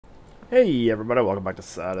Hey everybody, welcome back to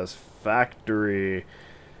Satisfactory.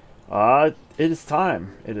 It is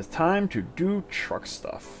time. It is time to do truck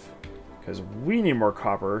stuff. Because we need more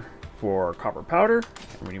copper for copper powder,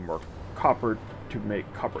 and we need more copper to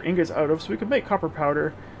make copper ingots out of so we can make copper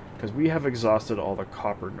powder, because we have exhausted all the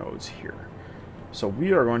copper nodes here. So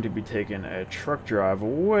we are going to be taking a truck drive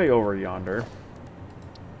way over yonder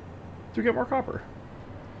to get more copper.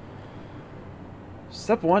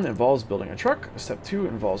 Step 1 involves building a truck. Step 2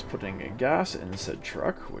 involves putting gas in said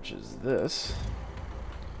truck, which is this.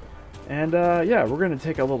 And yeah, we're going to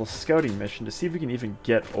take a little scouting mission to see if we can even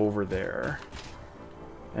get over there.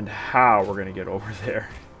 And how we're going to get over there.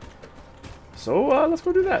 So let's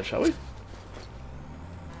go do that, shall we?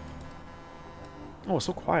 Oh, it's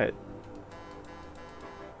so quiet.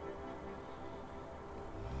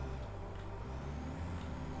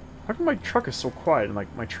 How come my truck is so quiet and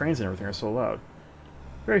like my trains and everything are so loud?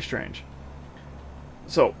 Very strange.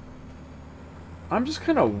 So, I'm just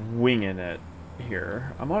kind of winging it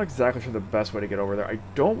here. I'm not exactly sure the best way to get over there. I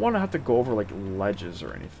don't want to have to go over, like, ledges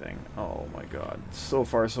or anything. Oh my god. So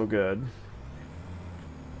far, so good.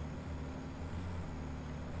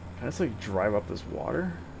 Can I just, like, drive up this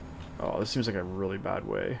water? Oh, this seems like a really bad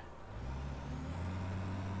way.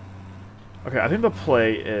 Okay, I think the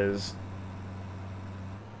play is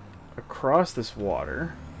across this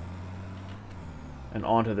water and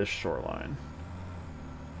onto this shoreline.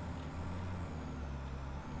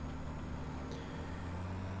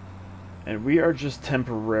 And we are just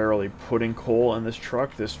temporarily putting coal in this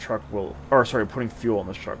truck. This truck will, or sorry, putting fuel in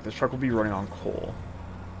this truck. This truck will be running on coal,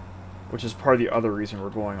 which is part of the other reason we're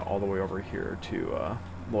going all the way over here to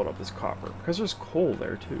load up this copper, because there's coal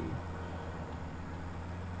there too.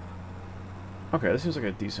 Okay, this seems like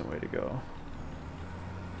a decent way to go.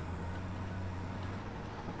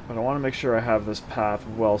 But I want to make sure I have this path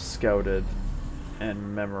well scouted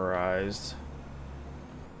and memorized.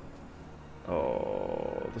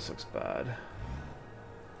 Oh, this looks bad.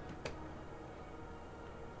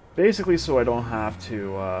 Basically so I don't have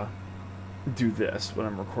to do this when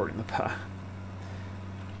I'm recording the path.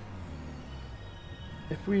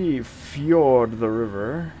 If we fjord the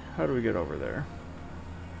river, how do we get over there?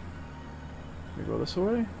 Can we go this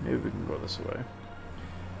way? Maybe we can go this way.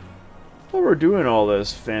 While we're doing all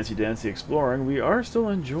this fancy-dancy exploring, we are still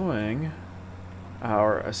enjoying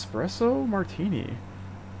our Espresso Martini.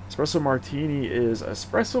 Espresso Martini is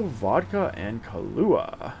espresso, vodka, and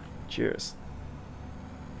Kahlua. Cheers.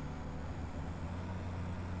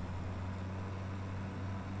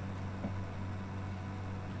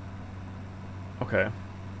 Okay.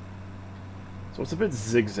 So it's a bit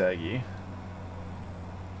zigzaggy,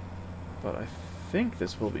 but I think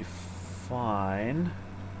this will be fine.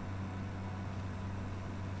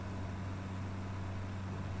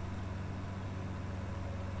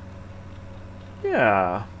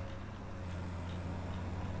 Yeah.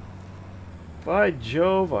 By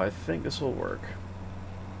Jove, I think this will work.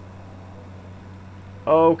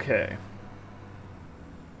 Okay.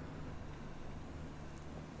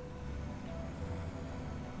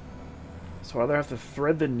 So I either have to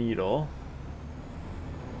thread the needle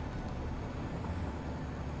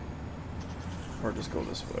or just go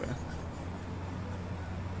this way.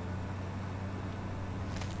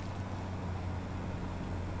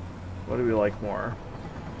 What do we like more?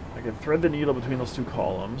 I can thread the needle between those two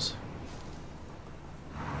columns.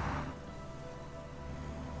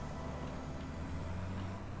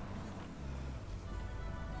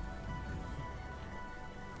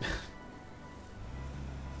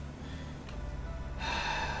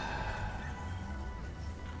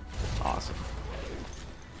 Awesome.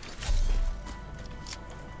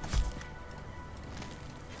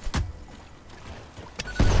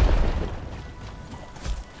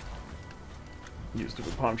 You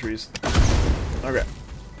stupid palm trees. Okay.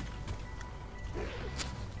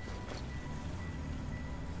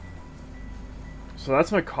 So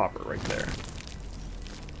that's my copper right there.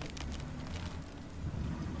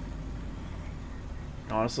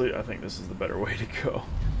 Honestly, I think this is the better way to go.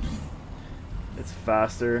 It's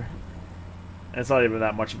faster. And it's not even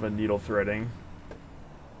that much of a needle threading.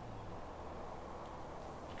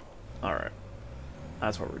 Alright.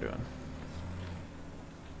 That's what we're doing.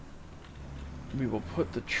 We will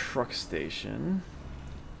put the truck station.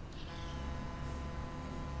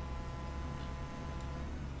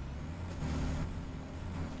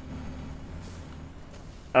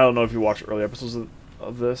 I don't know if you watched early episodes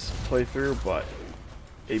of this playthrough, but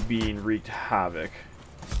a bean wreaked havoc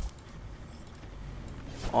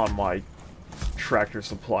on my tractor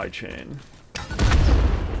supply chain.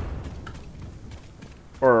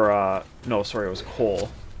 Or, no, sorry, it was coal.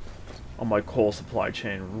 on my coal supply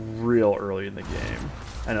chain real early in the game.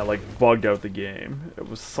 And it like bugged out the game. It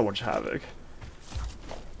was so much havoc.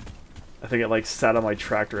 I think it like sat on my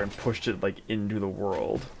tractor and pushed it like into the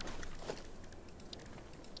world.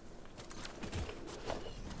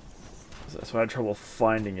 So I had trouble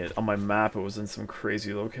finding it. On my map, it was in some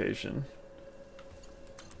crazy location.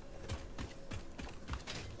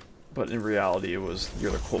 But in reality, it was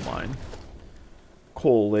near the coal mine.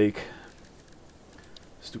 Coal lake.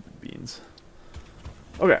 Stupid beans.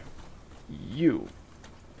 Okay. You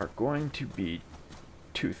are going to be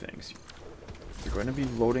two things. You're going to be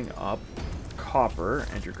loading up copper,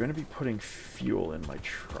 and you're going to be putting fuel in my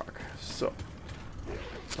truck. So,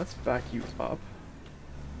 let's back you up.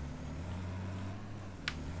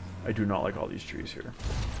 I do not like all these trees here.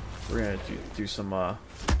 We're going to do some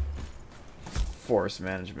forest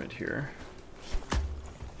management here.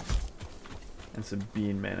 And some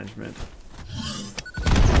bean management.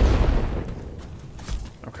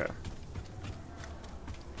 Okay.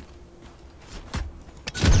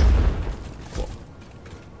 Cool.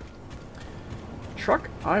 Truck,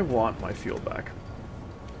 I want my fuel back.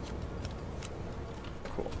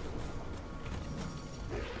 Cool.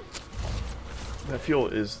 That fuel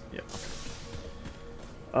is, yeah.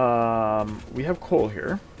 We have coal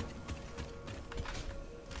here.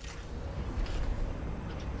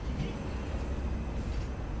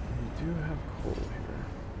 We do have coal here.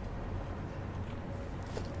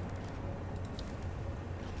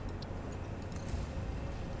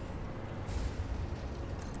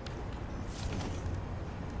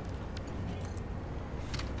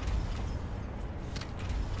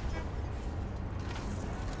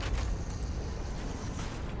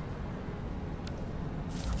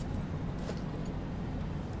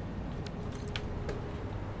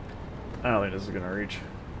 I don't think this is gonna reach.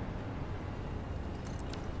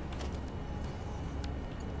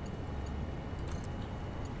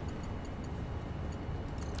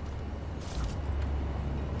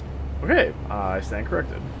 Okay, I stand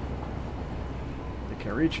corrected. It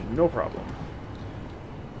can reach, no problem.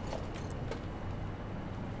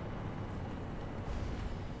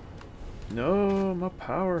 No, my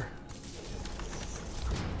power.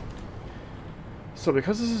 So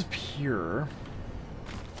because this is pure,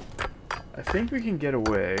 I think we can get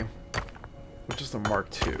away with just a Mark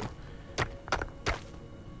II.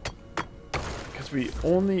 Because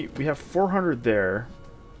we have 400 there,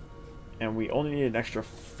 and we only need an extra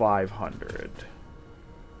 500.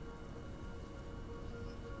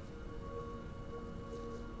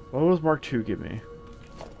 What does Mark II give me?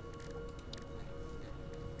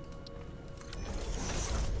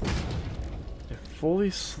 A fully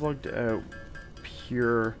slugged out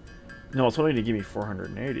pure... No, it's only going to give me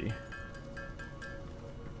 480.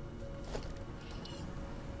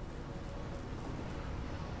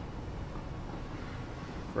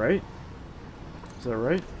 Right? Is that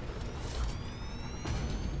right?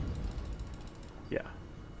 Yeah.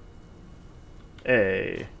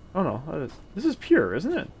 A. Oh no, this is pure,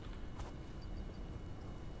 isn't it?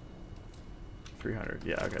 300.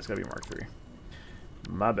 Yeah, okay, it's gotta be Mark III.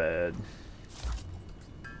 My bad.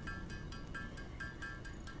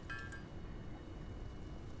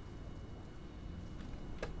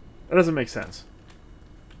 That doesn't make sense.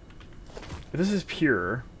 If this is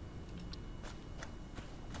pure,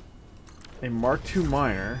 a Mark II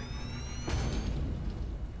minor,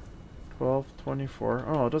 12, 24.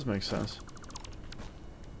 Oh, it does make sense.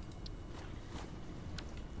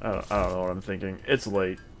 I don't know what I'm thinking. It's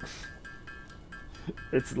late.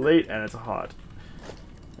 It's late and it's hot.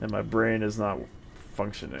 And my brain is not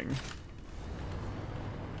functioning.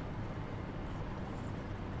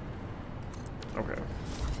 Okay.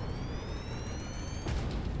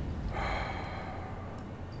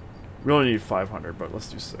 We only need 500, but let's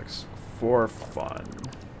do 6. For fun.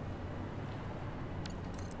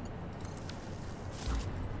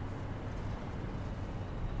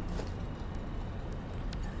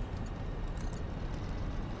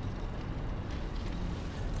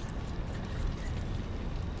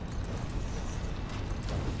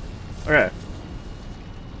 Okay.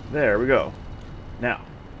 There we go. Now,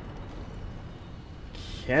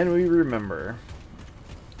 can we remember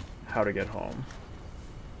how to get home?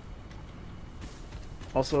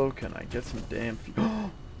 Also, can I get some damn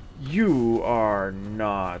fuel? You are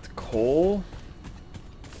not coal.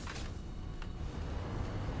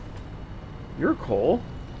 You're coal.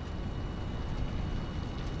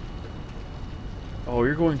 Oh,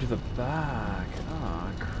 you're going to the back.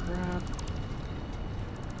 Ah, crap.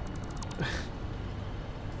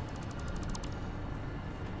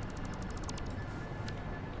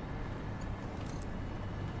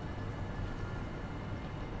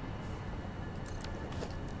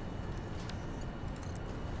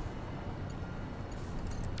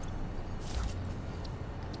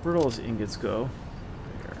 Where'd all those ingots go?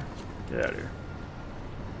 Here. Get out of here.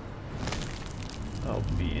 Oh,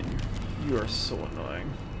 Bean. You are so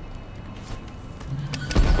annoying.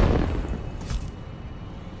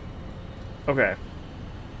 Okay.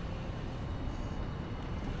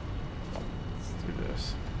 Let's do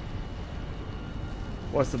this.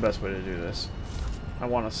 What's the best way to do this? I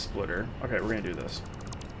want a splitter. Okay, we're gonna do this.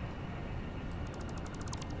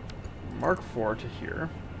 Mark 4 to here.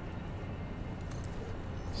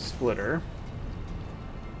 Splitter.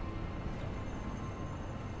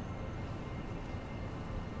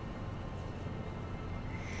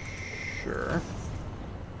 Sure.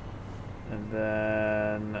 And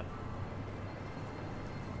then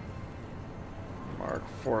Mark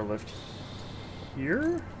 4 lift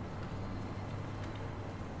here?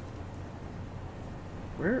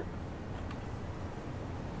 Where?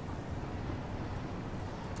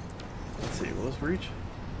 Let's see, will this reach?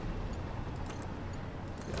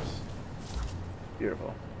 Yes.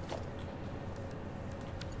 Beautiful.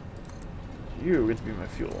 You get to be my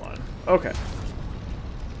fuel line. Okay.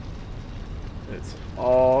 It's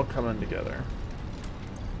all coming together.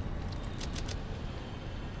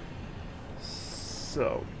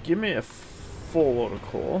 So, give me a full load of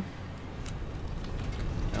coal.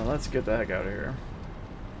 Now let's get the heck out of here.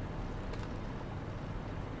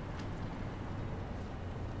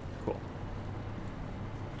 Cool.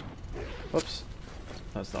 Whoops.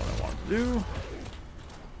 That's not what I wanted to do.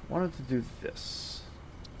 I wanted to do this.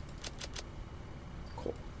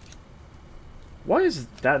 Cool. Why is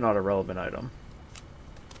that not a relevant item?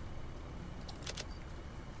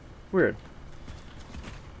 Weird.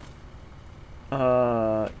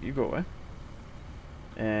 You go away.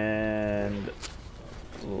 And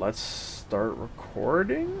let's start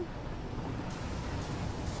recording?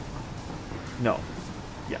 No.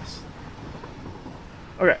 Yes.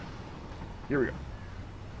 Okay. Here we go.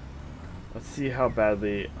 Let's see how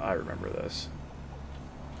badly I remember this.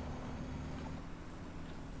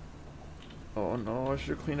 Oh no, I should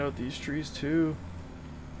have cleaned out these trees too.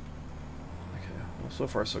 Okay, well so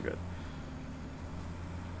far so good.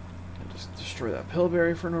 And just destroy that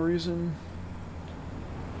pillberry for no reason.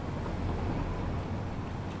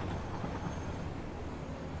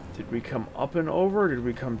 Did we come up and over, or did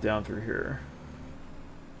we come down through here?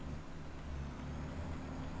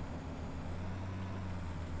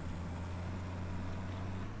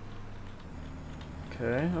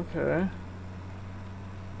 Okay, okay.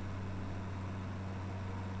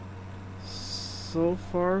 So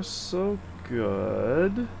far, so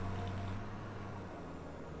good.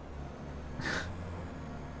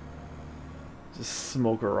 Just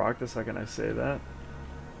smoke a rock the second I say that.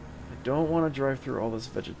 I don't want to drive through all this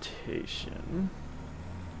vegetation.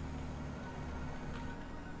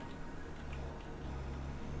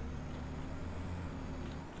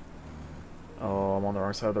 Oh, I'm on the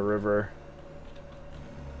wrong side of the river.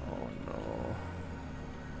 Oh no.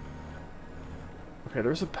 Okay,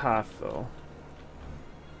 there's a path though.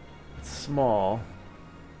 It's small.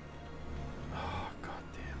 Oh, god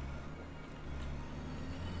damn.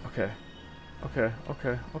 Okay. Okay,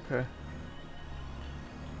 okay, okay.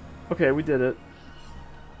 Okay, we did it.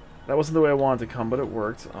 That wasn't the way I wanted to come, but it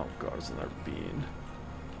worked. Oh god, it's another bean.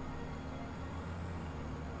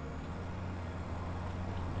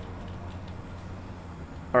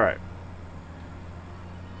 Alright.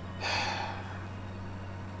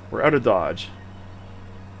 We're out of dodge.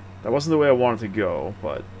 That wasn't the way I wanted to go,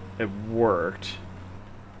 but it worked.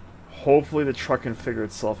 Hopefully the truck can figure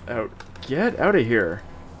itself out. Get out of here.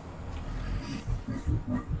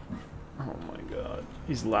 Oh my god.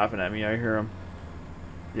 He's laughing at me, I hear him.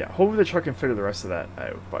 Yeah, hopefully the truck can figure the rest of that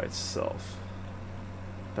out by itself.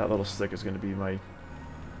 That little stick is going to be my...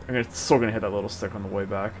 I'm still going to hit that little stick on the way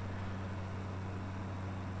back.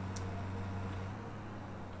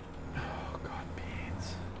 Oh god,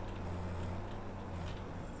 beans.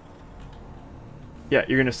 Yeah,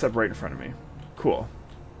 you're going to step right in front of me. Cool.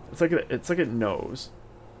 It's like it knows.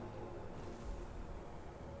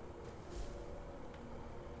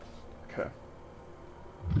 Okay.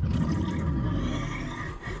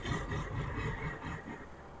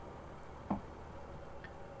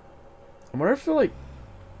 I wonder if like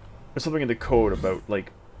there's something in the code about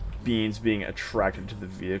like beans being attracted to the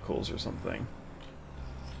vehicles or something.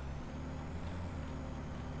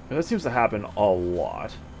 And that seems to happen a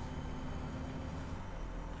lot.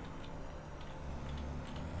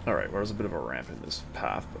 Alright, well, there's a bit of a ramp in this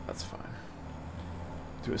path, but that's fine.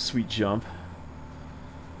 Do a sweet jump.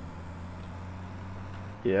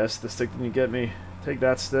 Yes, the stick didn't get me. Take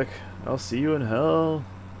that stick. I'll see you in hell.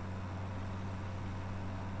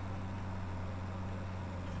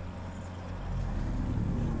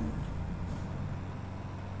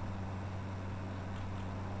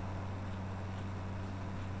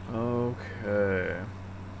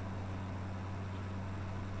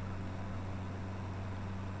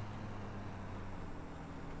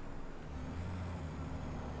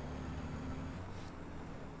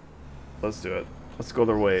 Let's do it. Let's go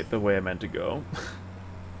the way I meant to go.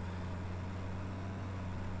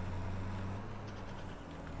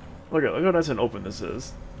 Look how nice and open this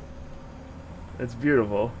is. It's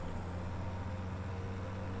beautiful.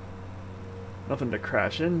 Nothing to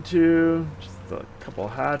crash into. Just a couple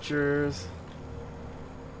hatchers.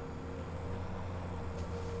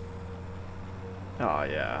 Oh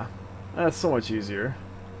yeah, that's so much easier.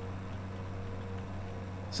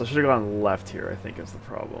 So I should have gone left here, I think is the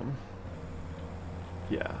problem.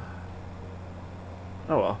 Yeah.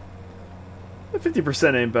 Oh well.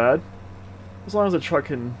 50% ain't bad. As long as the truck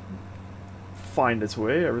can find its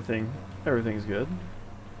way, everything's good.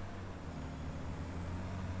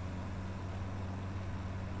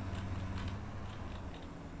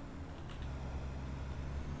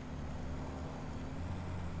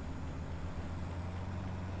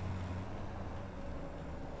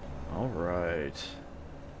 All right.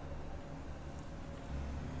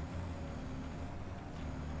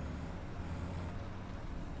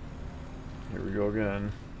 Here we go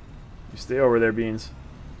again. You stay over there, Beans.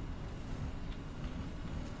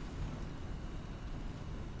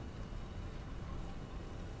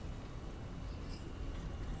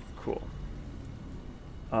 Cool.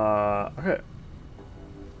 Okay.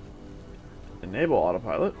 Enable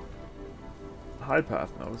autopilot. Hide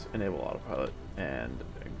path nodes. Enable autopilot. And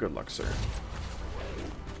good luck, sir.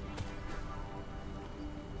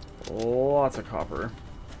 Lots of copper.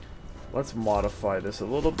 Let's modify this a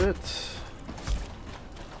little bit.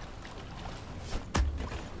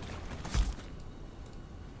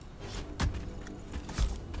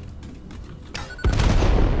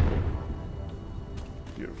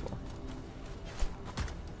 Beautiful.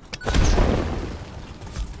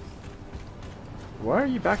 Why are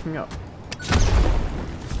you backing up?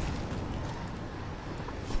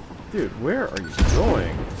 Dude, where are you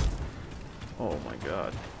going? Oh my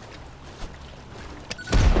god.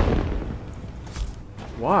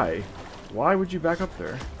 Why? Why would you back up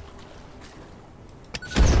there?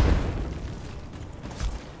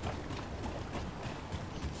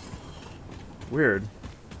 Weird.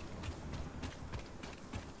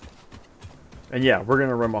 And yeah, we're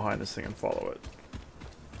gonna run behind this thing and follow it.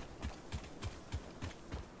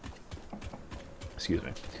 Excuse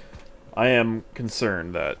me. I am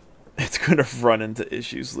concerned that it's gonna run into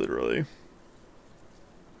issues, literally.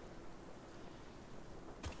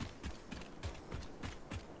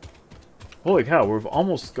 Holy cow, we've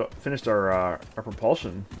almost finished our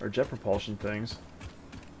propulsion, our jet propulsion things.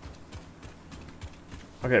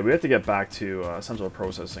 Okay, we have to get back to central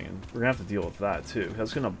processing, and we're gonna have to deal with that too.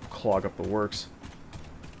 That's gonna clog up the works.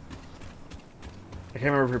 I can't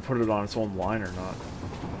remember if we put it on its own line or not.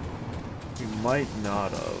 We might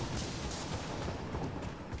not have.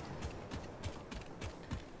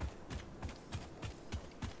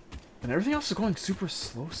 And everything else is going super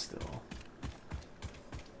slow still.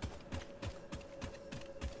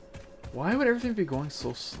 Why would everything be going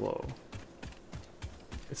so slow?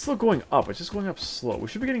 It's still going up, it's just going up slow. We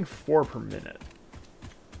should be getting 4 per minute.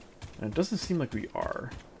 And it doesn't seem like we are.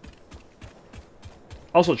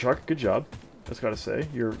 Also, truck, good job. That's gotta say.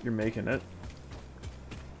 You're making it.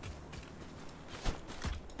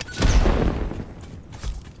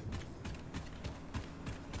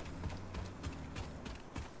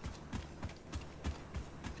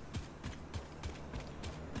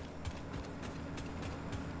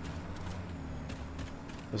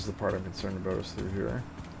 This is the part I'm concerned about us through here.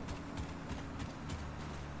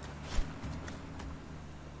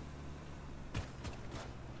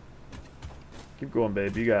 Keep going,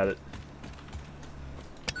 babe. You got it.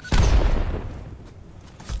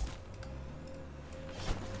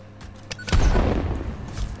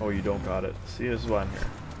 Oh, you don't got it. See, this is why I'm here.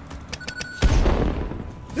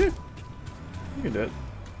 Yeah. You can do it.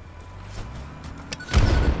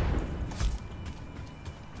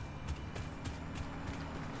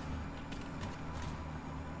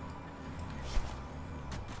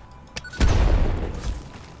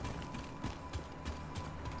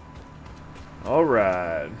 All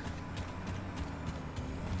right.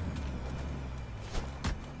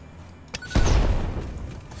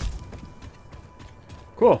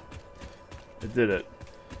 Cool. It did it.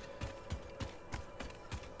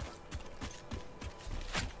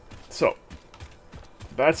 So,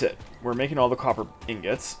 that's it. We're making all the copper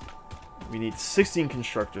ingots. We need 16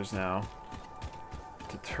 constructors now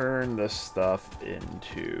to turn this stuff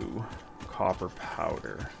into copper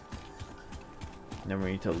powder. And then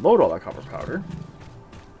we need to load all that copper powder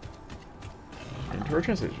into our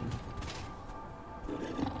train station.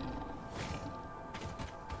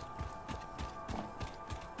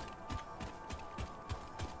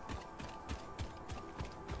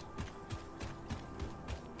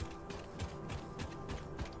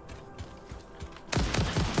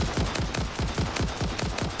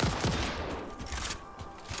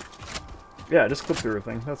 Yeah, just clip through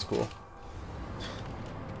everything. That's cool.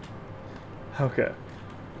 Okay.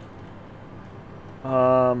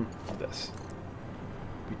 This.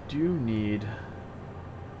 We do need...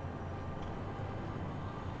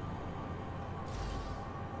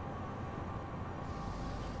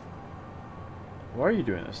 Why are you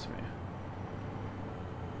doing this to me?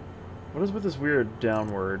 What is with this weird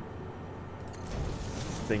downward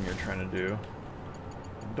thing you're trying to do?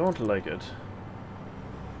 I don't like it.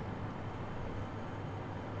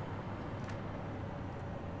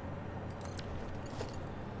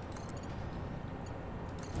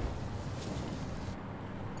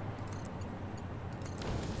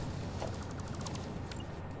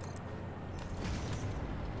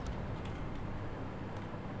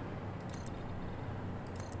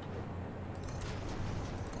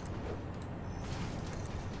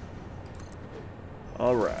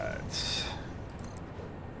 All right.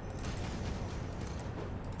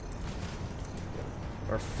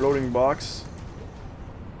 Our floating box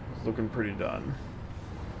is looking pretty done.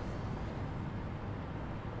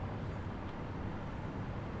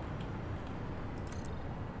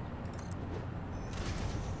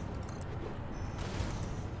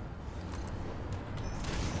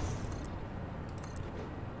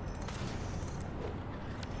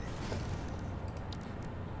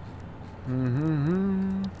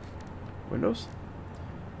 Windows?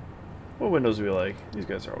 What windows do we like? These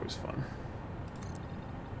guys are always fun.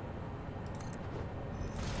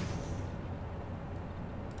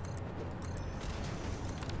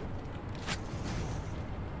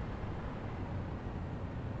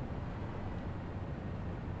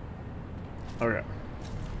 Okay.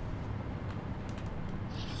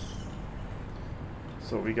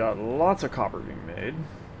 So we got lots of copper being made,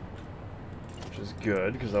 which is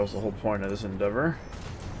good, because that was the whole point of this endeavor.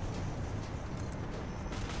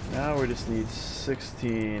 Now we just need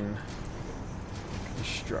 16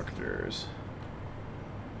 constructors.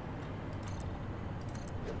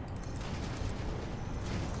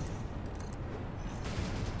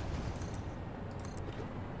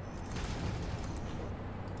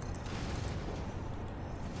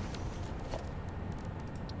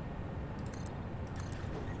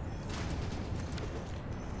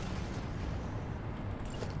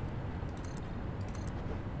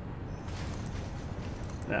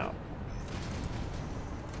 Now,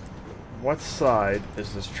 what side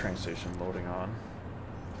is this train station loading on?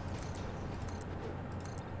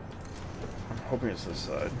 I'm hoping it's this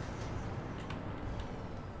side.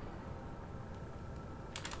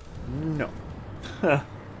 No.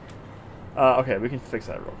 Okay, we can fix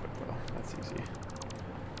that real quick though. That's easy.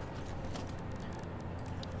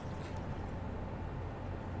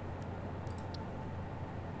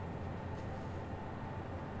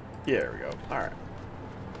 Yeah, there we go. Alright.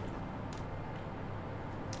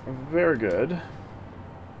 Very good.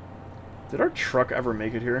 Did our truck ever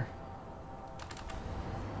make it here?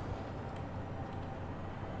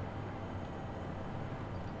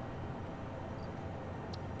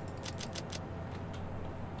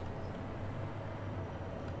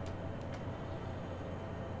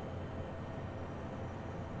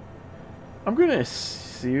 I'm gonna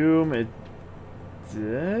assume it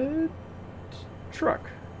did. Truck.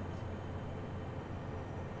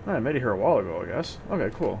 I made it here a while ago, I guess.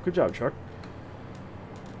 Okay, cool. Good job, Chuck.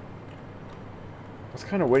 I was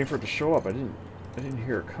kind of waiting for it to show up. I didn't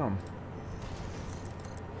hear it come.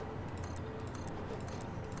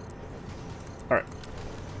 All right.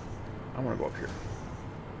 I want to go up here.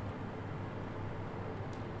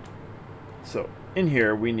 So, in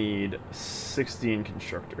here we need 16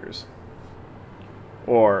 constructors.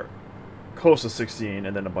 Or close to 16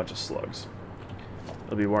 and then a bunch of slugs.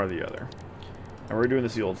 It'll be one or the other. And we're doing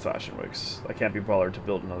this the old-fashioned way, 'cause I can't be bothered to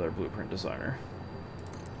build another blueprint designer.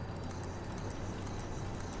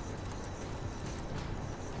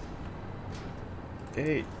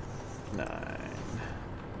 Eight, 9,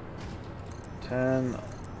 10,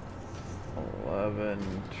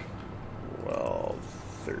 11, 12,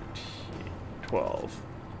 13, 12,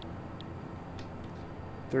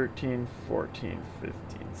 13, 14,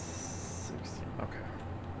 15, 16. Okay.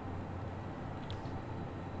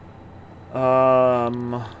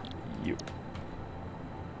 You.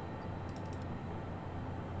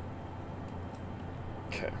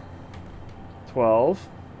 Okay. 12,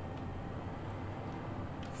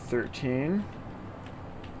 13,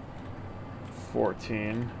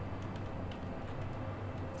 14,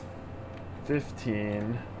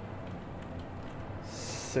 15,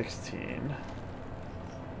 16.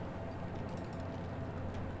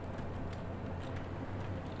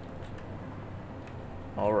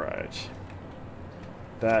 All right.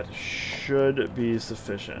 That should be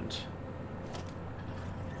sufficient.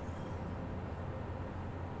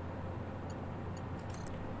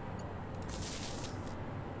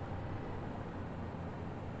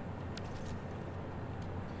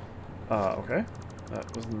 Okay.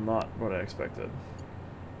 That was not what I expected.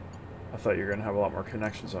 I thought you were going to have a lot more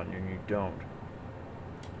connections on you, and you don't.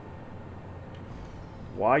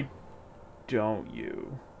 Why don't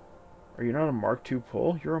you? Are you not a Mark II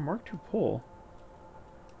pull? You're a Mark II pull.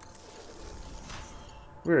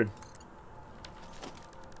 Weird.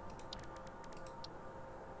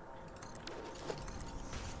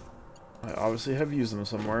 I obviously have used them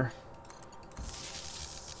somewhere.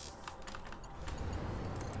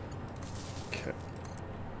 Okay.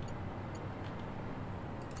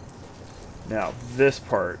 Now, this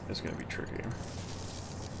part is going to be tricky.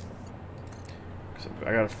 So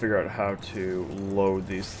I gotta figure out how to load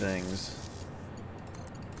these things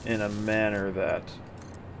in a manner that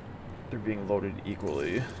they're being loaded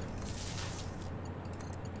equally.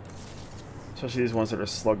 Especially these ones that are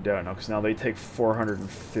slugged out now, because now they take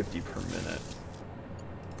 450 per minute.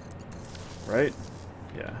 Right?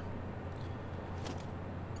 Yeah.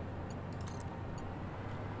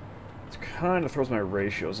 It kind of throws my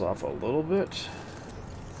ratios off a little bit.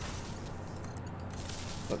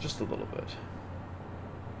 But just a little bit.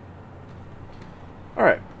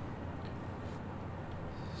 Alright.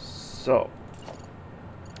 So,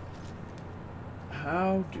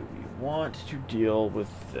 how do we want to deal with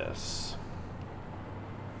this?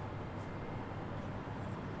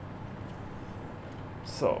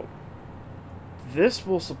 So, this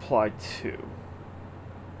will supply 2.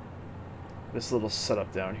 This little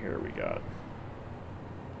setup down here we got.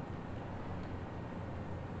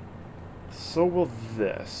 So will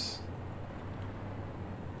this.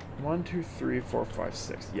 1, 2, 3, 4, 5,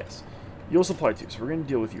 6. Yes. You'll supply 2, so we're going to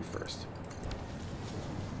deal with you first.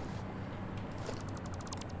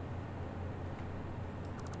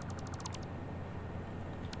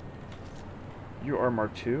 You are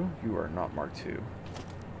Mark II? You are not Mark II.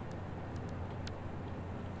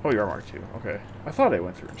 Oh, you are Mark II. Okay. I thought I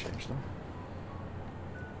went through and changed them.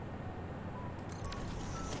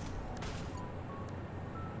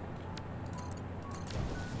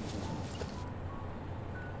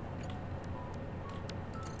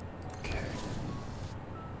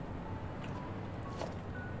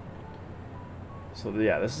 So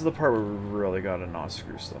yeah, this is the part where we really gotta not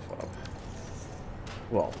screw stuff up.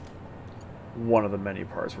 Well, one of the many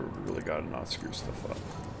parts where we really gotta not screw stuff up.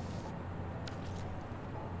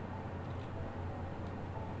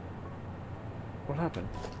 What happened?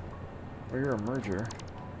 Oh, you're a merger.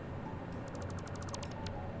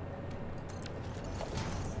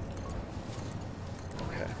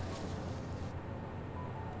 Okay.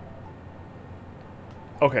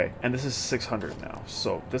 Okay, and this is 600 now,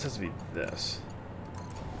 so this has to be this.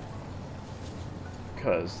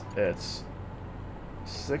 Because it's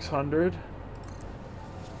 600,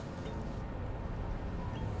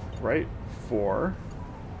 right? 4.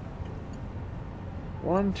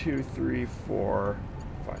 1, 2, 3, 4,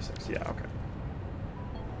 5, 6. Yeah, okay.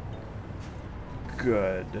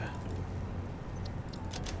 Good.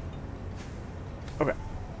 Okay.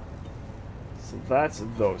 So that's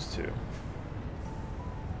those two.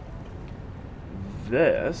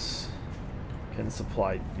 This can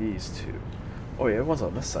supply these two. Oh yeah, one's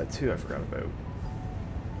on this side too, I forgot about.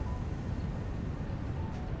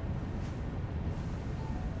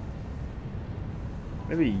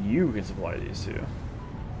 Maybe you can supply these two.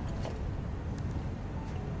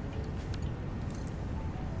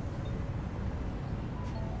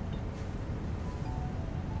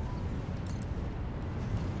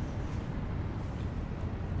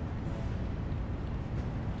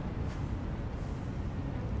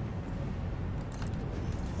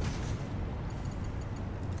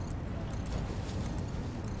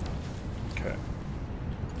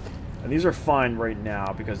 And these are fine right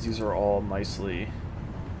now because these are all nicely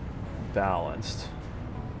balanced.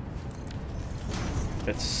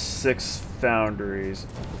 It's 6 foundries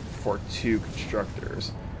for 2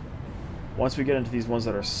 constructors. Once we get into these ones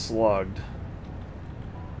that are slugged,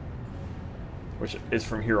 which is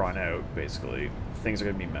from here on out, basically, things are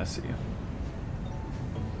going to be messy.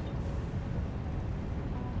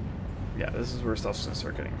 Yeah, this is where stuff's going to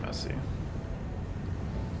start getting messy.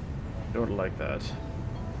 Don't like that.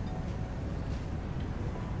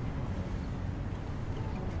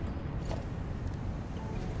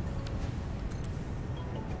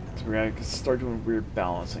 We're going to start doing weird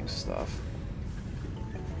balancing stuff.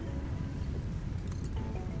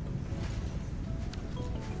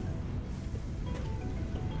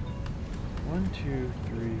 One, two,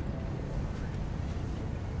 three,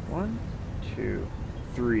 1, 2,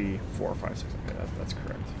 3, 4, 5, 6. Okay, that's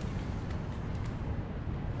correct.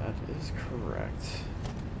 That is correct.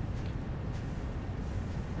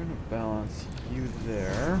 We're going to balance you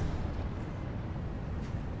there.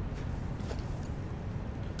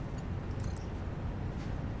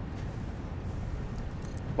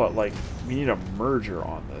 But, like, we need a merger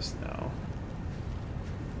on this now.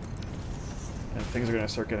 And things are going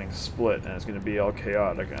to start getting split, and it's going to be all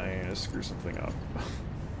chaotic, and I'm going to screw something up.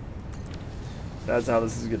 That's how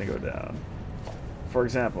this is going to go down. For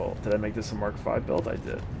example, did I make this a Mark V build? I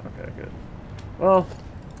did. Okay, good. Well,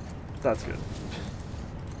 that's good.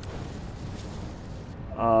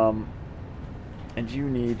 And you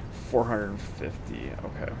need 450.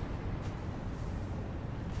 Okay.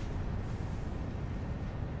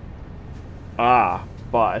 Ah,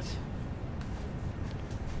 but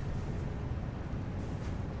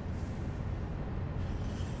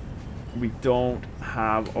we don't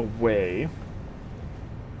have a way.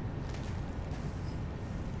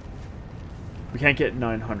 We can't get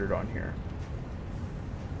 900 on here.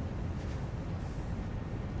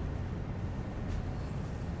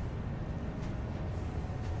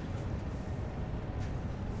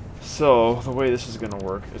 So, the way this is going to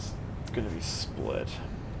work is it's going to be split.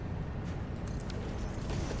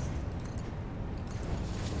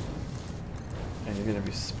 And you're going to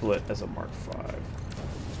be split as a Mark V.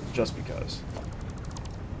 Just because.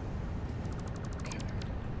 Okay.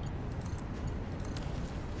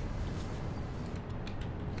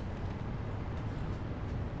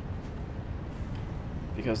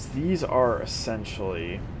 Because these are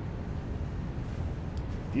essentially...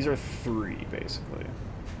 These are 3, basically.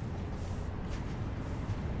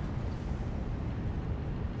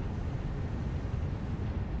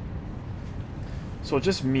 So it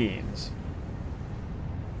just means...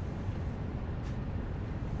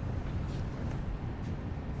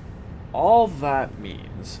 All that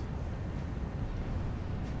means...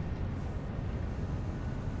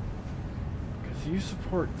 Because you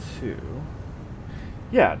support 2...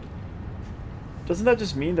 Yeah. Doesn't that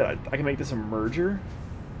just mean that I can make this a merger?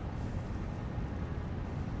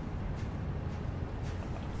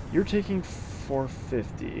 You're taking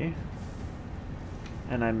 450...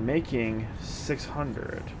 And I'm making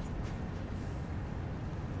 600.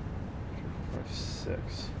 5,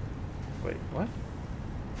 6. Wait, what?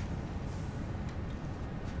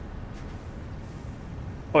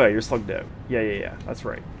 Oh yeah, you're slugged out. Yeah. That's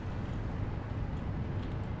right.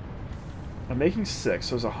 I'm making 6,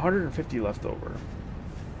 so there's 150 left over.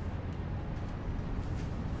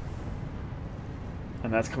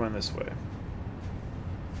 And that's coming this way.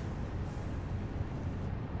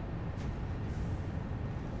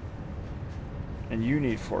 And you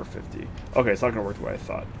need 450. Okay, it's not going to work the way I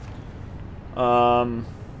thought.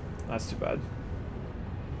 That's too bad.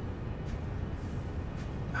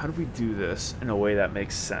 How do we do this in a way that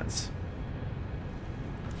makes sense?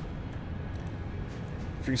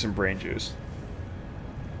 Drink some brain juice.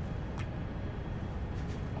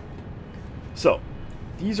 So,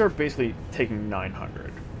 these are basically taking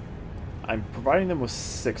 900. I'm providing them with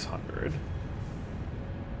 600.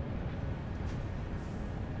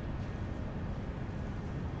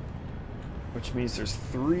 Which means there's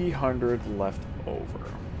 300 left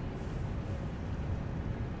over.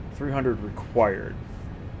 300 required.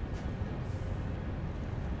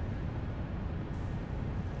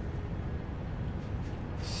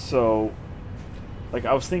 So, like,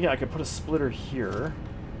 I was thinking I could put a splitter here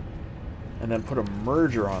and then put a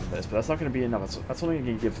merger on this, but that's not going to be enough. That's only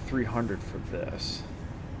going to give 300 for this,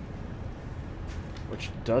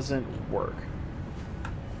 which doesn't work.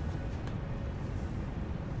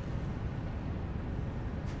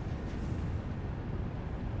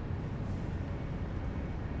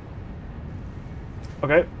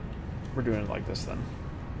 Okay, we're doing it like this then.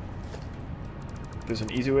 There's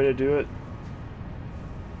an easy way to do it,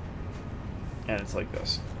 and it's like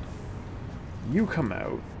this. You come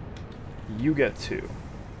out, you get 2.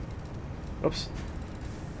 Oops.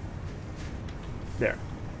 There.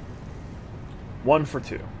 1 for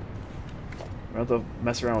 2. We don't have to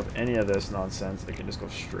mess around with any of this nonsense. It can just go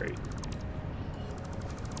straight.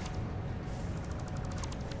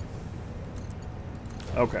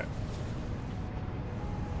 Okay.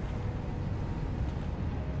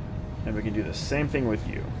 And we can do the same thing with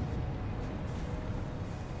you.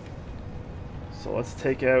 So let's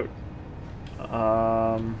take out...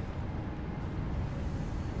 how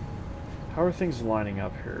are things lining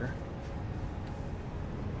up here?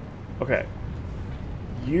 Okay.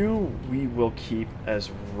 You, we will keep as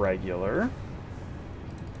regular. And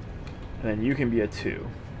then you can be a 2.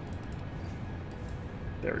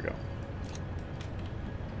 There we go.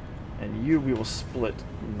 And you, we will split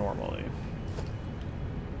normally.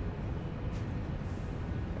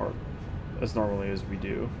 Or as normally as we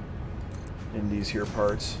do in these here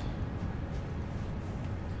parts.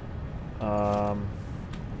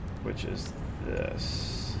 Which is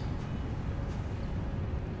this.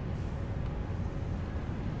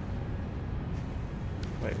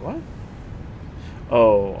 Wait, what?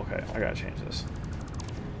 Oh, okay. I gotta change this.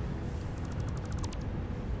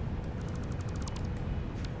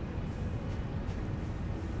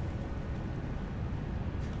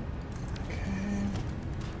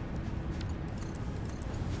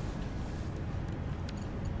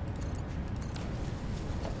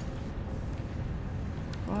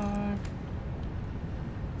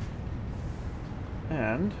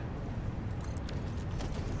 And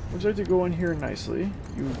would you like to go in here nicely?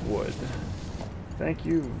 You would. Thank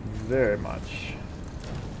you very much.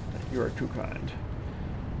 You are too kind.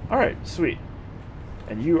 Alright, sweet.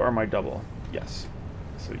 And you are my double. Yes.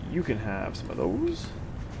 So you can have some of those.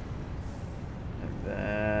 And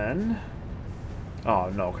then... Oh,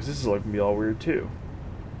 no, because this is going to be all weird, too.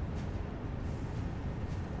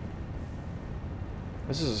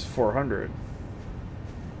 This is 400.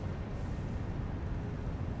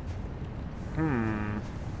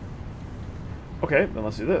 Okay, then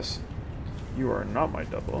let's do this. You are not my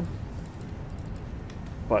double.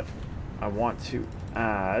 But I want to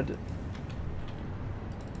add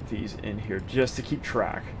these in here just to keep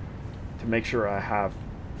track. To make sure I have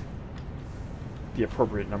the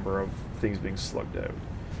appropriate number of things being slugged out.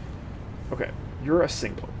 Okay, you're a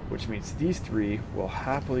single, which means these three will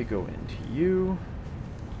happily go into you.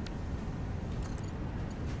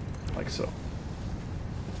 Like so.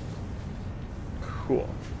 Cool.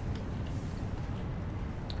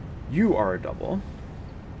 You are a double.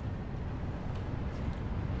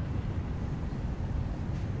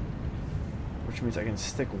 Which means I can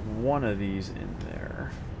stick one of these in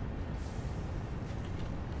there.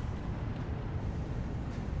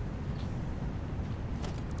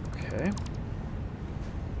 Okay.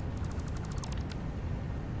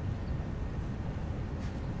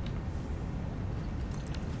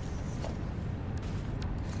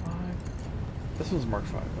 This one's Mark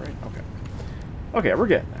 5, right? Okay. Okay, we're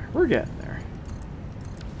getting there. We're getting there.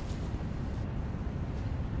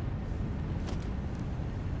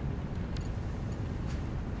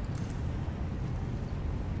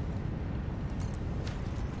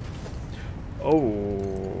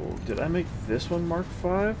 Oh, did I make this one Mark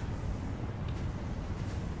 5?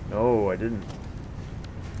 No, I didn't.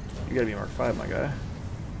 You gotta be Mark 5, my guy.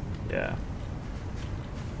 Yeah.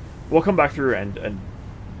 We'll come back through and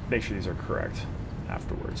make sure these are correct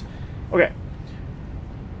afterwards. Okay.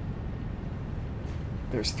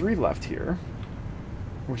 There's 3 left here,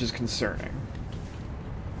 which is concerning.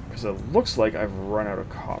 Because it looks like I've run out of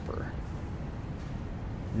copper.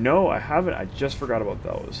 No, I haven't. I just forgot about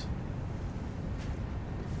those.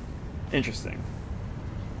 Interesting.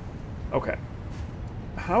 Okay.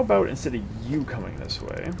 How about instead of you coming this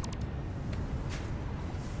way,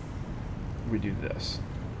 we do this.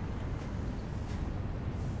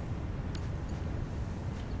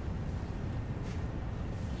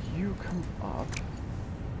 You come up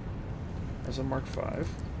as a Mark 5.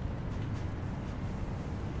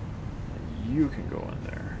 And you can go in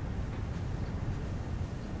there.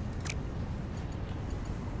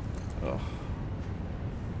 Ugh.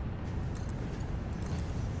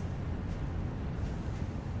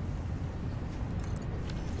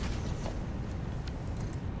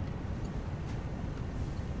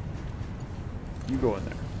 You go in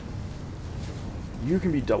there. You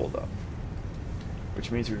can be doubled up. Which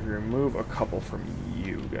means we can remove a couple from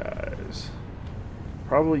you guys.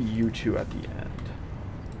 Probably you two at the end.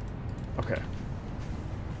 Okay.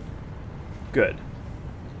 Good.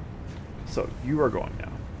 So, you are going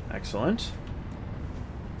now. Excellent.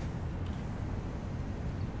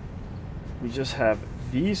 We just have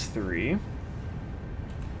these 3.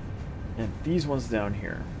 And these ones down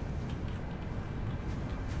here.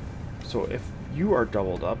 So, if you are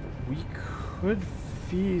doubled up, we could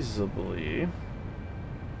feasibly...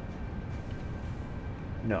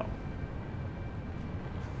 No.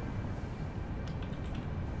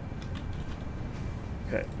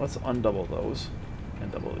 Okay, let's undouble those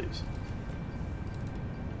and double these.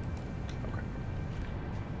 Okay.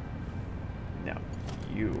 Now,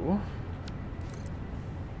 you...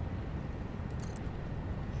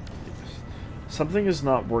 Yes. Something is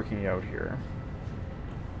not working out here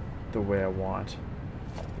the way I want.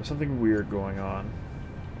 There's something weird going on.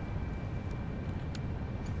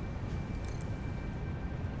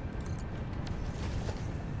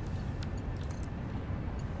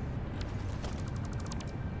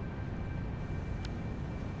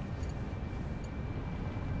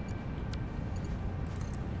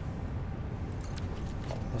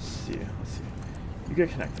 Let's see. You get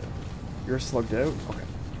connected. You're slugged out? Okay.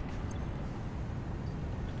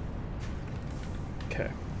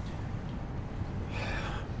 Okay.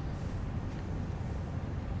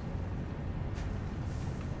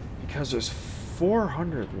 Because there's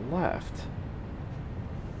 400 left.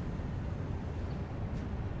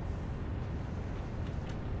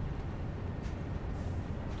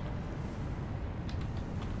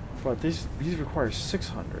 But these require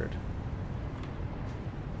 600.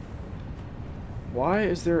 Why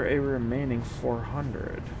is there a remaining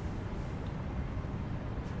 400?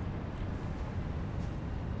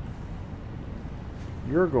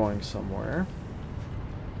 You're going somewhere.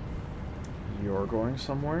 You're going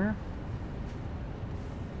somewhere.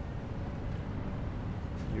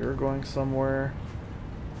 You're going somewhere.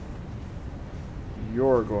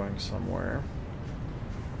 You're going somewhere.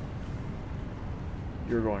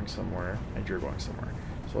 You're going somewhere, and you're going somewhere.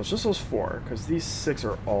 So it's just those 4, because these 6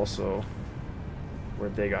 are also where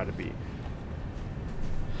they got to be.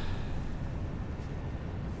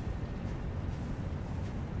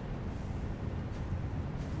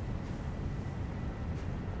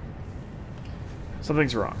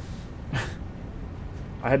 Something's wrong.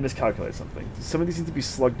 I had miscalculated something. Some of these need to be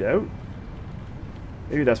slugged out.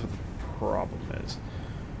 Maybe that's what the problem is.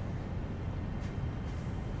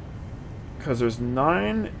 Because there's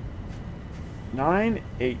 9,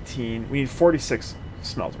 18. We need 46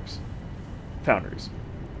 smelters. Foundries.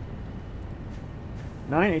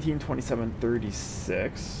 9, 18, 27,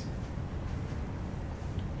 36.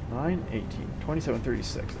 9, 18, 27,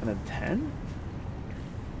 36. And then 10?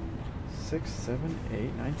 6, 7,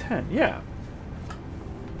 8, 9, 10. Yeah.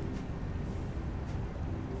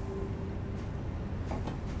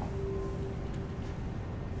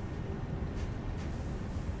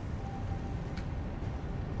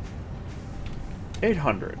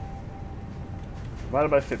 $800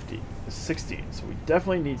 divided by 50 is 16. So we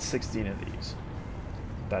definitely need 16 of these.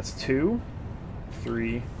 That's 2,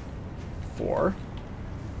 3, 4,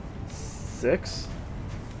 6,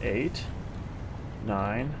 8,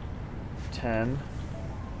 9, 10,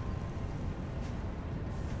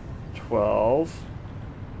 12,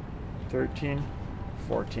 13,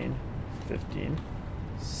 14, 15,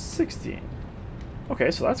 16.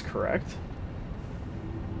 Okay, so that's correct.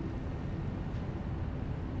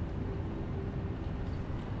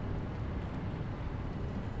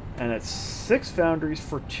 And it's 6 foundries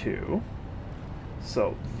for 2.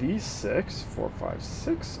 So these 6, 4, 5,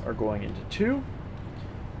 6 are going into 2.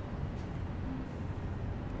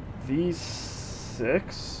 These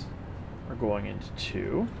 6 are going into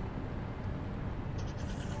 2.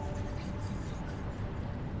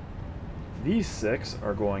 These 6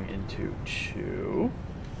 are going into 2.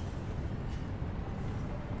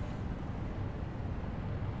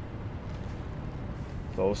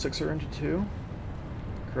 Those 6 are into 2.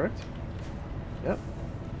 Correct? Yep.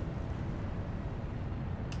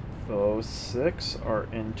 Those 6 are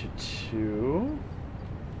into 2.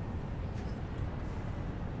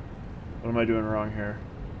 What am I doing wrong here?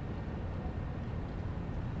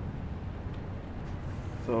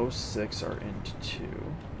 Those 6 are into 2.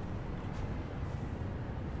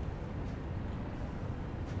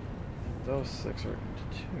 And those 6 are into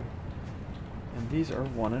 2. And these are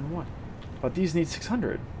 1 and 1. But these need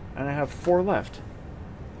 600. And I have 4 left.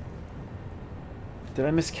 Did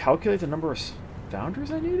I miscalculate the number of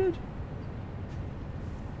foundries I needed?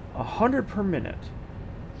 100 per minute.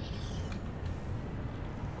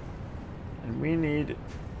 And we need...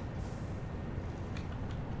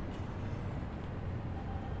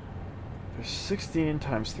 There's 16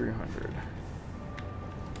 times 300.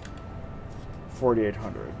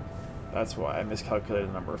 4,800. That's why I miscalculated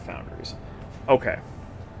the number of foundries. Okay.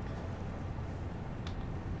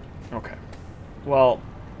 Okay. Well...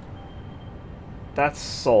 That's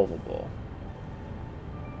solvable.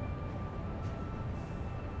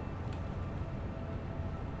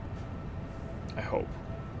 I hope.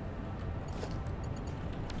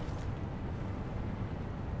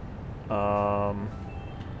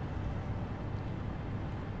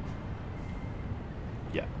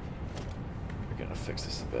 Yeah. We're gonna fix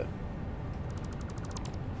this a bit.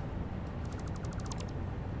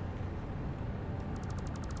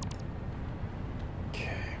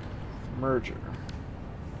 Okay. Merger.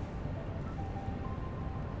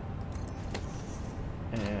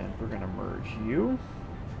 And we're going to merge you.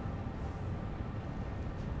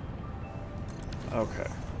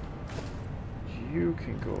 Okay. You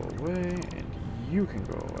can go away, and you can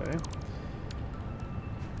go away.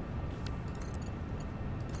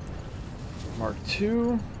 Mark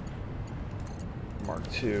 2.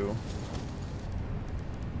 Mark 2.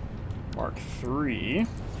 Mark 3.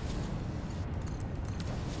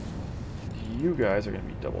 You guys are going to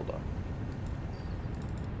be doubled up.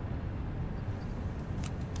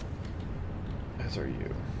 As are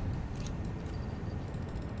you.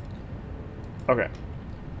 Okay.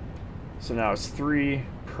 So now it's 3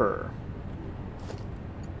 per,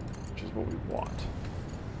 which is what we want.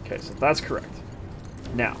 Okay, so that's correct.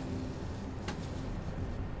 Now,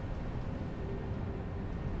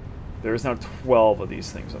 there's now 12 of these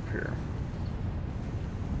things up here.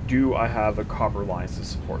 Do I have the copper lines to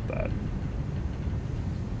support that?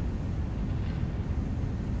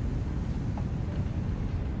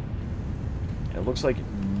 It looks like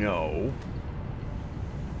no.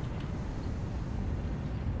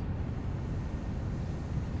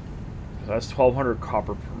 That's 1,200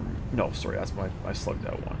 copper per... No, sorry, that's I slugged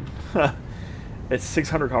out one. It's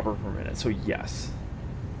 600 copper per minute, so yes.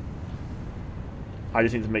 I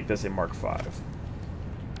just need to make this a Mark 5.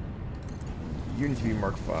 You need to be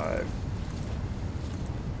Mark 5.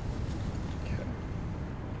 Okay.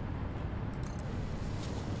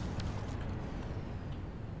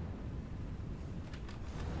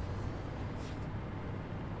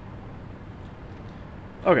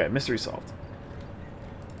 Okay, mystery solved.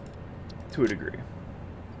 To a degree.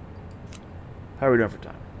 How are we doing for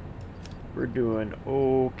time? We're doing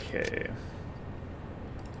okay.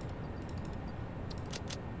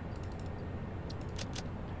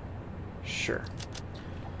 Sure.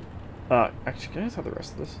 Actually, can I just have the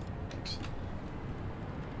rest of this? Thanks.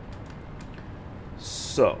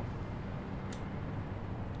 So.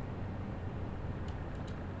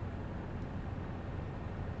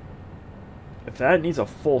 If that needs a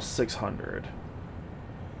full 600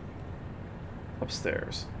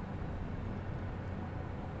 upstairs.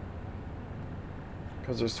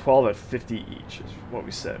 Because there's 12 at 50 each, is what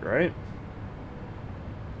we said, right?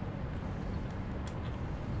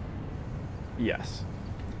 Yes.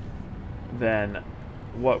 Then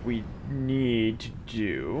what we need to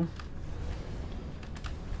do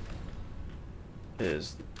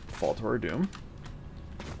is fall to our doom.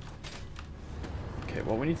 Okay,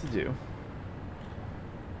 what we need to do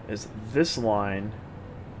is this line...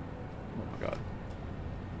 Oh my god.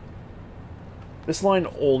 This line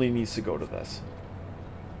only needs to go to this.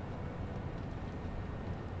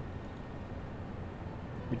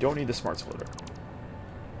 We don't need the smart splitter.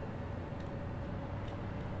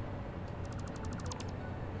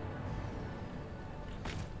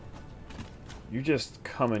 You just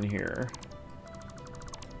come in here.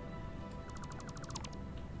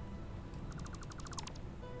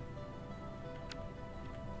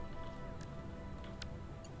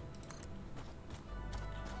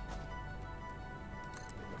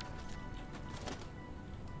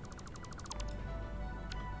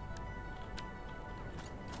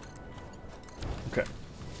 Okay.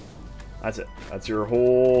 That's it. That's your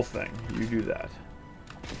whole thing. You do that.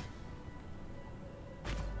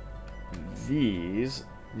 These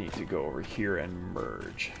need to go over here and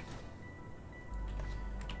merge.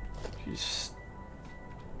 Jeez.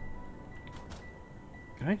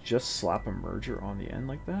 Can I just slap a merger on the end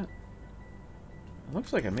like that? It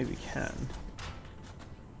looks like I maybe can.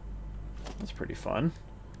 That's pretty fun.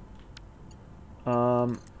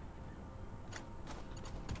 You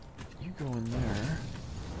go in there.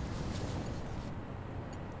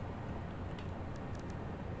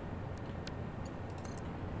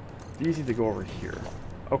 These need to go over here.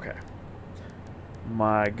 Okay.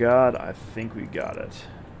 My god, I think we got it.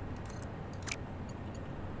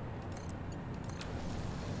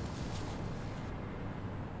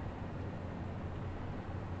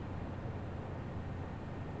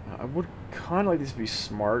 I would kind of like these to be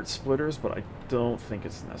smart splitters, but I don't think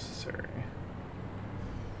it's necessary.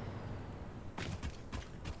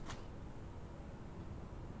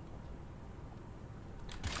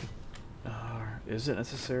 Is it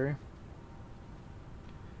necessary?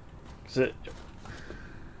 It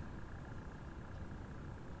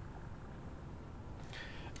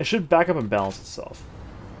should back up and balance itself.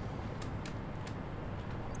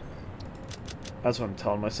 That's what I'm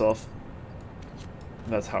telling myself.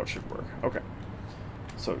 That's how it should work. Okay.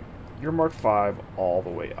 So you're Mark 5 all the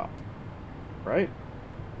way up. Right?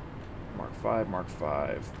 Mark 5, Mark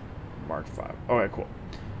 5, Mark 5. Okay, cool.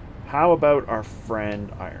 How about our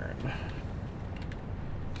friend Iron?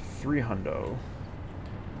 3 hundo.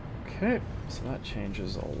 Okay, so that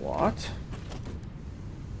changes a lot.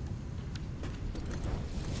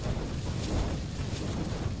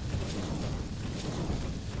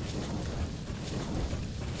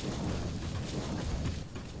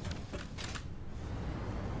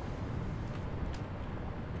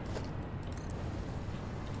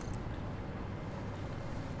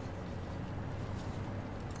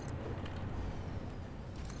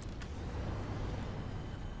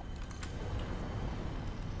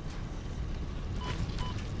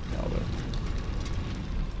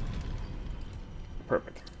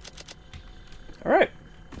 Perfect. All right.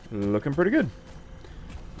 Looking pretty good.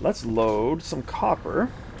 Let's load some copper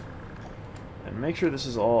and make sure this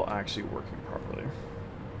is all actually working properly.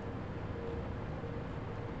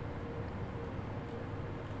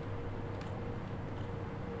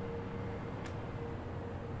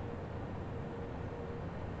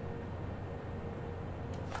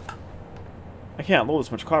 I can't load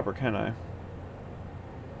this much copper, can I?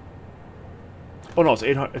 Oh no, it's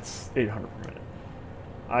 800. It's 800 per minute.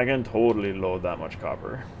 I can totally load that much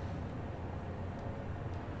copper.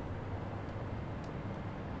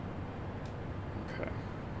 Okay.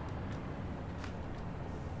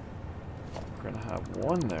 We're gonna have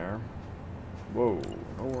one there. Whoa,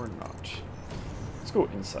 no, we're not. Let's go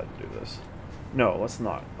inside and do this. No, let's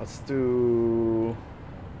not. Let's do.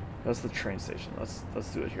 That's the train station. Let's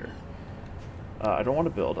do it here. I don't want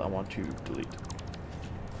to build. I want to delete.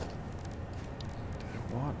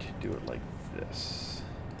 I want to do it like this.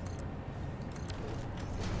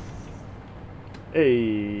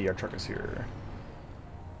 Hey, our truck is here.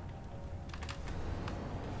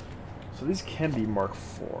 So these can be Mark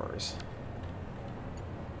IVs.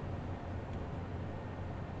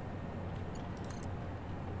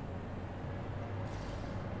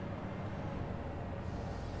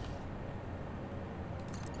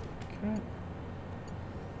 Okay.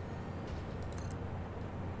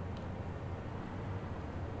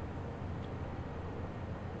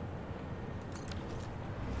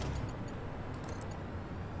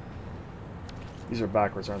 These are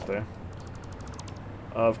backwards, aren't they?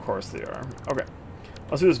 Of course they are. Okay.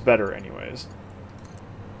 Let's do this better anyways.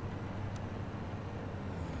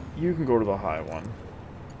 You can go to the high one.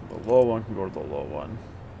 The low one can go to the low one.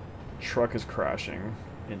 Truck is crashing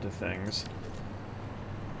into things.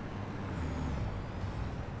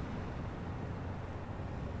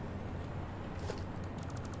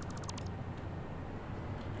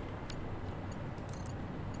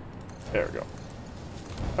 There we go.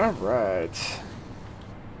 Alright.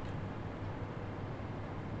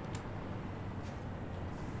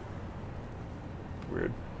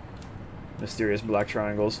 Weird. Mysterious black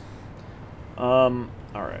triangles.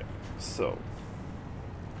 Alright. So.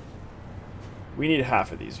 We need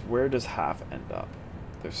half of these. Where does half end up?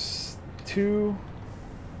 There's 2,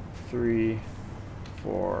 3,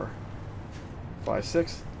 4, 5,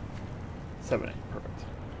 6, 7, 8. Perfect.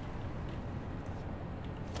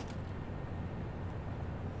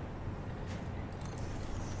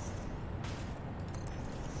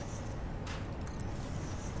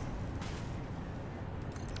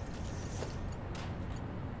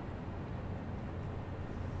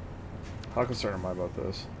 How concerned am I about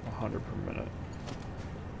this? 100 per minute.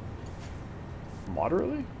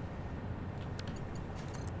 Moderately?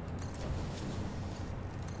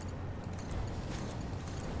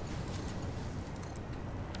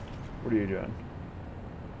 What are you doing?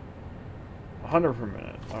 100 per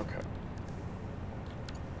minute. Okay.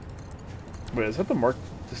 Wait, is that the Mark?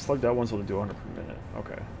 Just like that one's will do 100 per minute.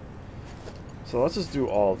 Okay. So let's just do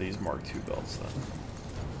all these Mark II belts then.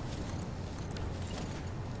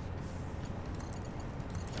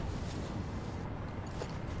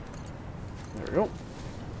 There we go.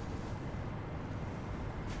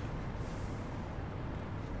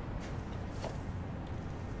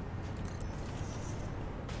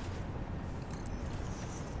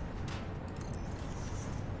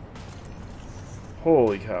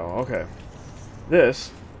 Holy cow, okay.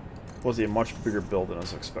 This was a much bigger build than I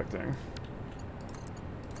was expecting.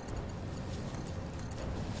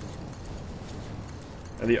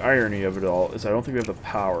 And the irony of it all is I don't think we have the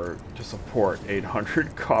power to support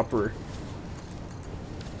 800 copper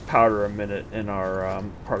powder a minute in our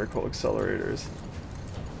particle accelerators.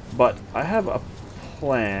 But I have a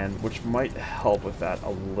plan which might help with that a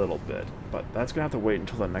little bit. But that's going to have to wait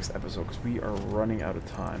until the next episode because we are running out of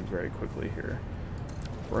time very quickly here.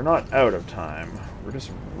 We're not out of time. We're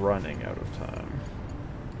just running out of time.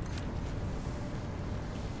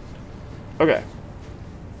 Okay.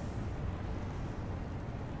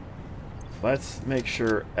 Let's make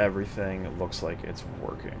sure everything looks like it's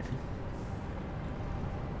working.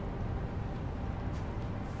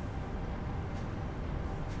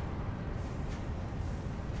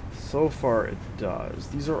 So far it does.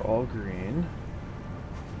 These are all green.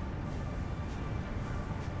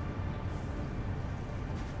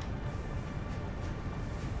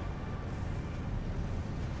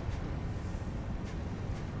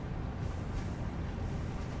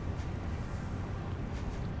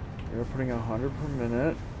 We're putting 100 per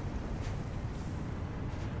minute.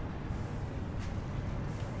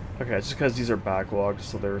 Okay, it's just because these are backlogged,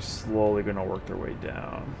 so they're slowly going to work their way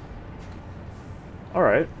down.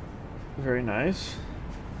 Alright. Very nice.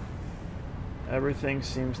 Everything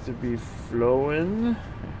seems to be flowing.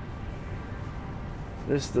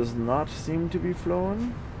 This does not seem to be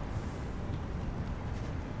flowing.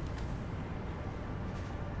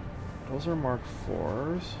 Those are Mark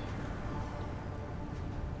 4s.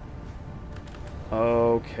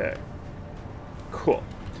 Okay. Cool.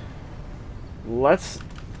 Let's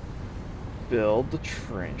build the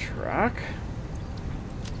train track.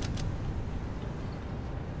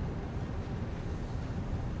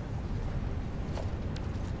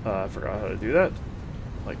 I forgot how to do that.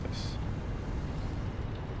 Like this.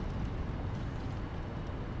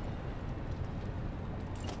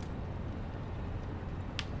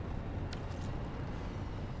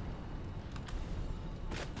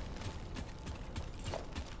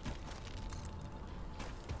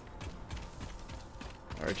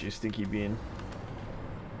 Alright, you stinky bean.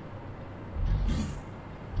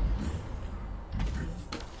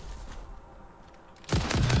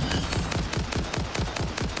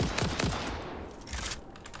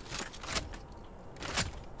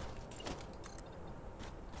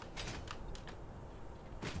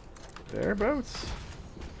 Thereabouts?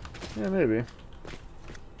 Yeah, maybe.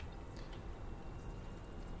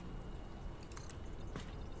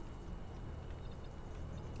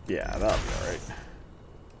 Yeah, that'll be alright.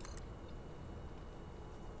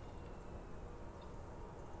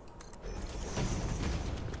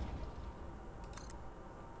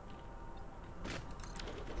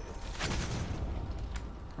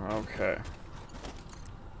 Okay.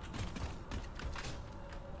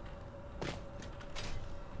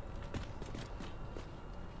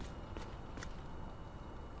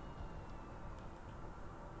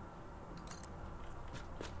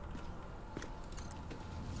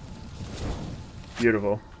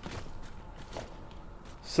 Beautiful.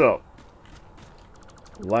 So,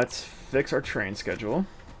 let's fix our train schedule.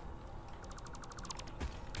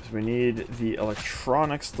 Because we need the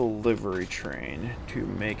electronics delivery train to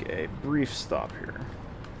make a brief stop here.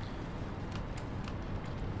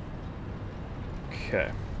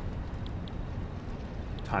 Okay.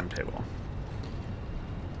 Timetable.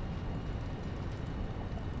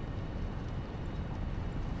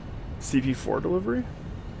 CP4 delivery?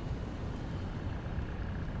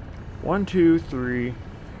 1, 2, 3.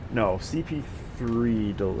 No,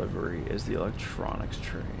 CP3 delivery is the electronics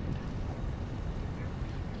train.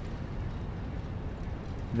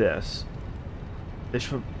 This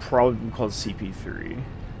should probably be called CP3.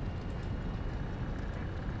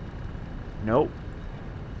 Nope.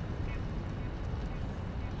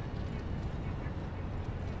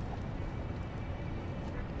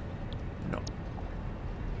 No.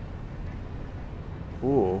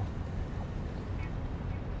 Ooh.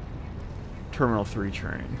 Terminal 3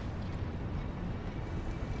 train.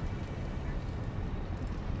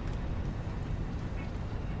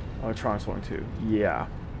 Electronics 1 and 2. Yeah.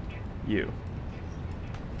 You.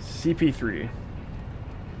 CP3.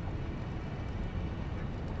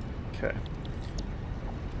 Okay.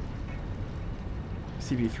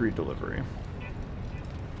 CP3 delivery.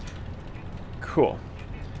 Cool.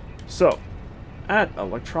 So, at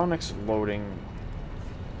electronics loading...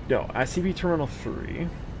 No, at CP Terminal 3...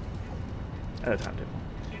 At a timetable.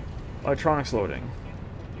 Electronics loading.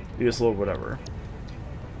 You just load whatever.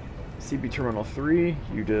 CP Terminal 3,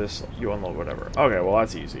 you unload whatever. Okay, well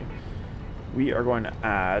that's easy. We are going to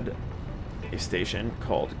add a station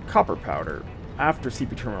called Copper Powder. After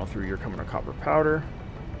CP Terminal 3, you're coming to Copper Powder.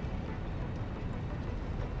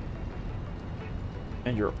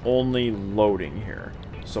 And you're only loading here.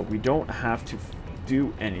 So we don't have to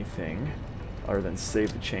do anything other than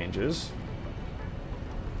save the changes.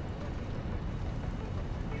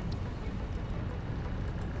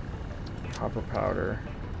 Copper powder,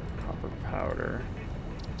 copper powder.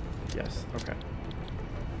 Yes, okay.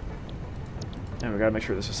 And we gotta make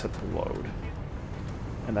sure this is set to load.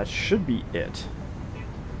 And that should be it.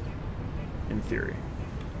 In theory.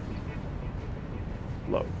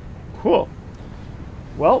 Load. Cool.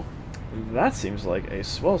 Well, that seems like a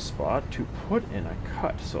swell spot to put in a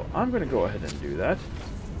cut. So I'm gonna go ahead and do that.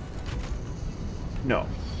 No.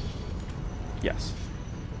 Yes.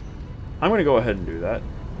 I'm gonna go ahead and do that.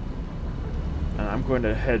 And I'm going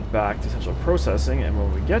to head back to central processing, and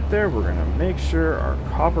when we get there, we're going to make sure our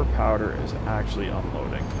copper powder is actually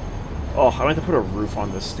unloading. Oh, I meant to put a roof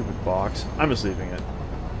on this stupid box. I'm just leaving it.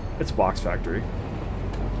 It's Box Factory.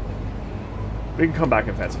 We can come back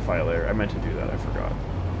and fancify it later. I meant to do that, I forgot.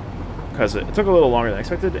 Because it took a little longer than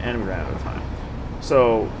expected, and we ran out of time.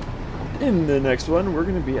 So, in the next one, we're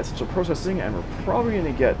going to be at central processing, and we're probably going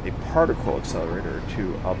to get a particle accelerator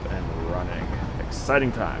to up and running.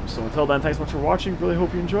 Exciting times. So until then, thanks so much for watching. Really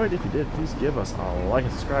hope you enjoyed. If you did, please give us a like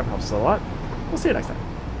and subscribe. It helps us a lot. We'll see you next time.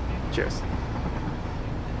 Cheers.